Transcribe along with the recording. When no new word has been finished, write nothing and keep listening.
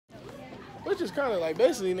Which is kind of like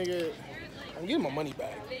basically, nigga, I'm getting my money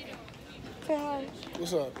back. Say hi.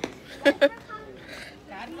 What's up?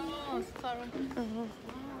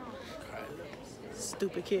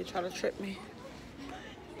 Stupid kid trying to trip me.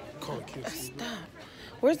 Call the kids. Stop.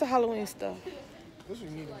 Where's the Halloween stuff? This is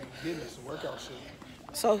what we need to be getting some workout shit.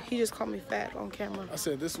 So he just called me fat on camera. I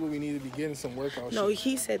said this is what we need to be getting some workout shit. No,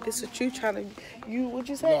 he said this is what you trying to. You what'd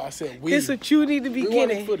you say? No, I said we. This is what you need to be we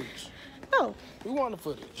getting. Want the footage. No. We want the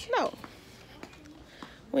footage. No.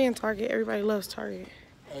 We in Target. Everybody loves Target.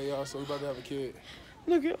 Hey y'all, so we about to have a kid.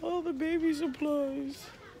 Look at all the baby supplies.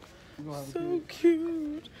 We gonna have a So kid.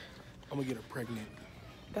 cute. I'm gonna get her pregnant.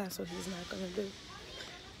 That's what he's not gonna do.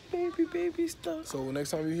 Baby stuff. So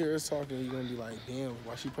next time you hear us talking, you're gonna be like, damn,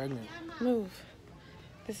 why she pregnant? Move.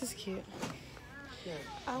 This is cute. Yeah.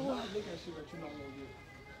 I want. Look at shit that you're not gonna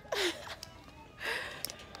get.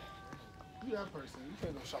 You that person. You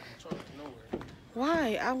can't go shopping Target nowhere.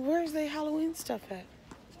 Why? Where's the Halloween stuff at?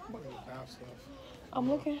 I'm gonna get bath stuff. I'm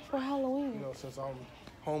looking for Halloween. You know, since I'm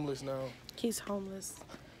homeless now. He's homeless.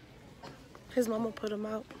 His mama put him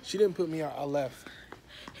out. She didn't put me out. I left.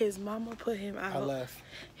 His mama put him out. I left.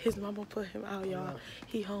 His mama put him out, y'all.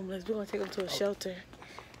 He homeless. We're gonna take him to a shelter.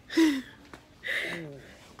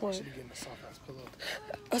 What? Should be getting a soft ass pillow.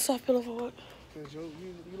 A soft pillow for what? Cause you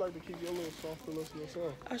like to keep your little soft pillows to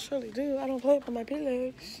yourself. I surely do. I don't play with my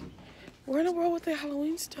pillows. Where in the world would the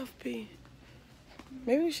Halloween stuff be?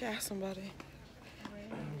 Maybe we should ask somebody.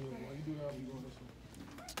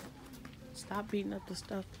 Stop beating up the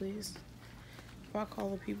stuff, please. Before I call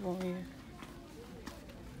the people on here.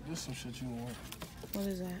 This some shit you want. What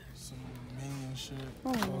is that? Some minion shit.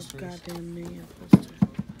 Oh, Posters. goddamn minion poster.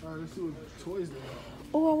 Alright, let's see what toys they have.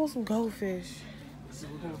 Oh, I want some goldfish. Let's see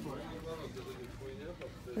what kind of toy.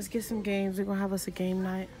 Let's get some games. We're gonna have us a game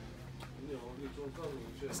night.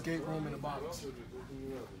 Escape room in a box.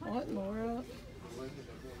 What in the world?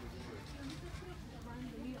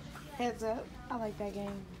 Heads up. I like that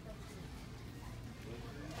game.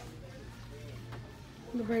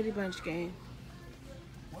 The Brady Bunch game.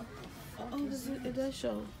 What the fuck? Oh, it does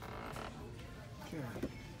show. Yeah.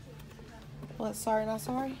 What? Sorry, not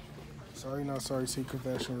sorry? Sorry, not sorry. See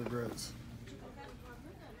confession regrets.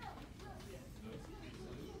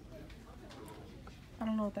 I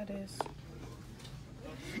don't know what that is.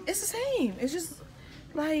 It's the same. It's just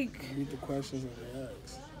like. Read the questions that they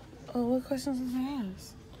ask. Oh, what questions does it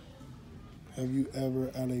ask? Have you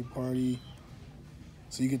ever at a party?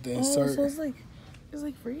 So you get to Oh, insert. so it's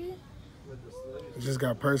like free? It just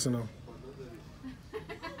got personal.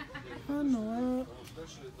 I know.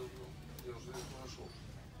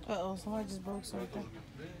 Uh-oh, somebody just broke something.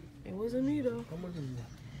 It wasn't me, though. How much is it?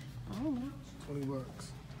 I don't know. $20.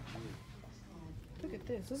 Look at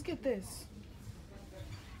this. Let's get this.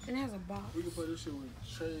 And it has a box. We can play this shit with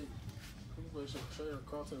Trey. We can play shit with Trey or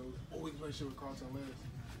Carlton. Or we can play shit with Carlton Liz.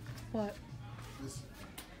 What? This,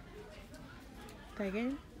 That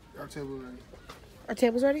game? our table ready. Our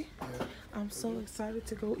table's ready? Yeah. I'm so excited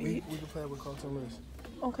to go eat. We can play with Carlton Liz.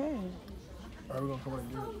 Okay. Alright, we're gonna come right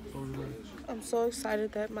and do it. So we ready. I'm so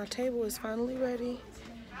excited that my table is finally ready.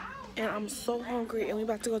 And I'm so hungry. And we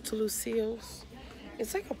about to go to Lucille's.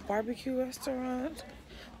 It's like a barbecue restaurant.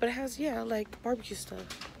 But it has, yeah, like barbecue stuff.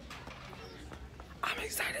 I'm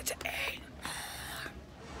excited to eat.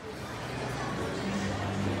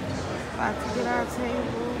 About to get our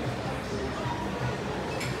table.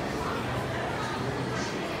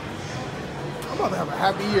 I'm about to have a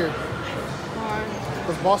happy year. Why?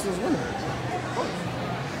 Because Boston's winning.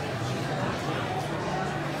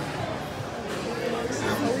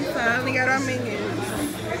 So we finally got our menus.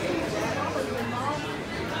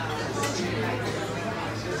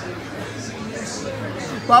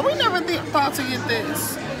 Why we never thought to get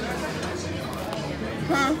this?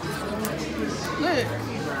 Huh? Look.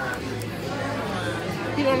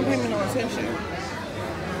 He don't pay me no attention.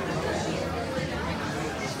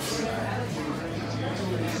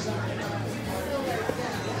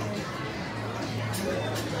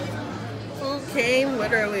 Food came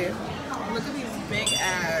literally. Look at these big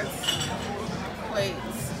ass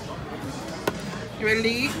plates. You ready to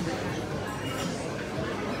eat?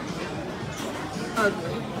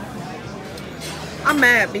 Ugly. I'm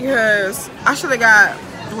mad because I should have got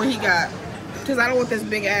what he got. Because I don't want this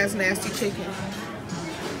big ass nasty chicken.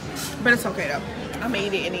 But it's okay though. I'm gonna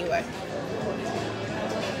eat it anyway.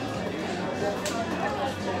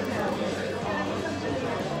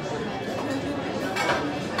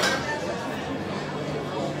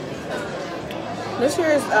 This here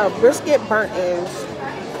is brisket burnt ends.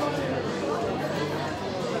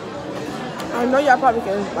 I know y'all probably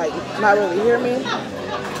can like not really hear me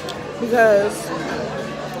because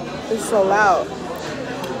It's so loud.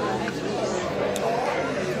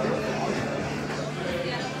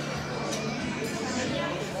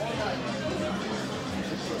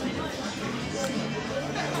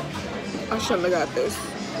 I shouldn't have got this.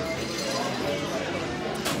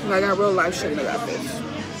 Like, I real life shouldn't have got this.